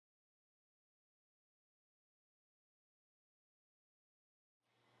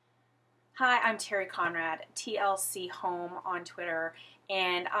Hi, I'm Terry Conrad, TLC Home on Twitter,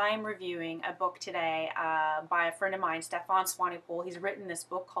 and I'm reviewing a book today by a friend of mine, Stefan Swanepoel. He's written this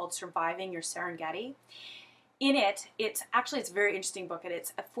book called Surviving Your Serengeti. In it, it's a very interesting book, and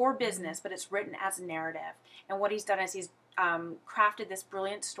it's for business, but it's written as a narrative. And what he's done is he's crafted this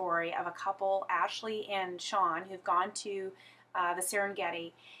brilliant story of a couple, Ashley and Sean, who've gone to the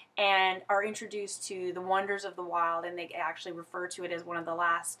Serengeti and are introduced to the wonders of the wild, and they actually refer to it as one of the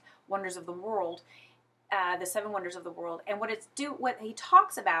last wonders of the world, the seven wonders of the world. And what he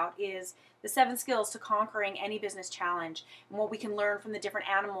talks about is the seven skills to conquering any business challenge, and what we can learn from the different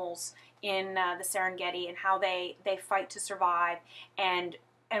animals in the Serengeti and how they fight to survive, and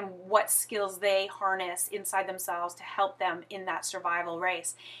what skills they harness inside themselves to help them in that survival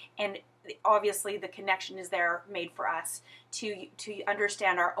race. And obviously the connection is there made for us to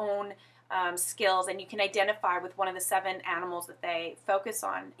understand our own skills, and you can identify with one of the seven animals that they focus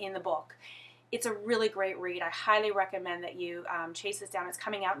on in the book. It's a really great read. I highly recommend that you chase this down. It's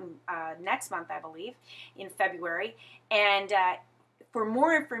coming out in, next month, I believe, in February. And for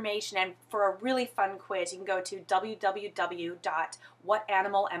more information and for a really fun quiz, you can go to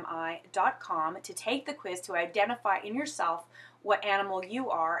www.whatanimalami.com to take the quiz to identify in yourself what animal you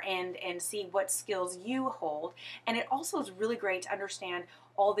are and see what skills you hold. And it also is really great to understand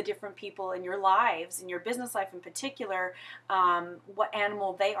all the different people in your lives, in your business life in particular, what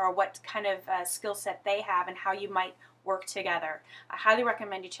animal they are, what kind of skill set they have, and how you might work together. I highly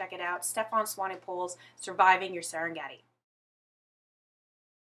recommend you check it out. Stefan Swanepoel's Surviving Your Serengeti.